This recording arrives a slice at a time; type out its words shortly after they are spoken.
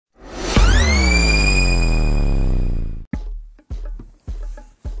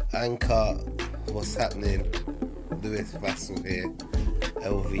Anchor, what's happening? Lewis Vassell here,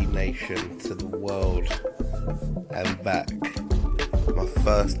 LV Nation to the world and back. My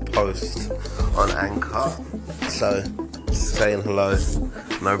first post on Anchor. So, saying hello,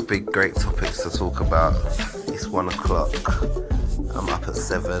 no big great topics to talk about. It's 1 o'clock, I'm up at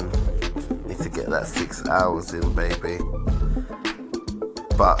 7, need to get that 6 hours in, baby.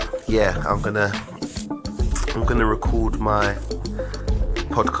 But yeah, I'm gonna record my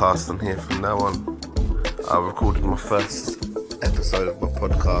podcast on here from now on. I recorded my first episode of my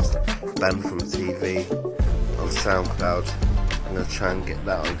podcast, Banned from TV, on SoundCloud. I'm going to try and get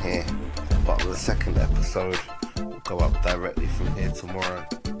that on here. But the second episode will go up directly from here tomorrow.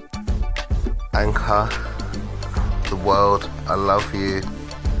 Anchor, the world, I love you.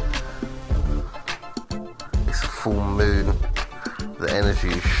 It's a full moon. The energy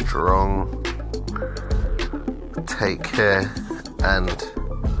is strong. Take care, and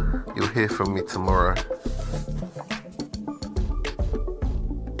you'll hear from me tomorrow.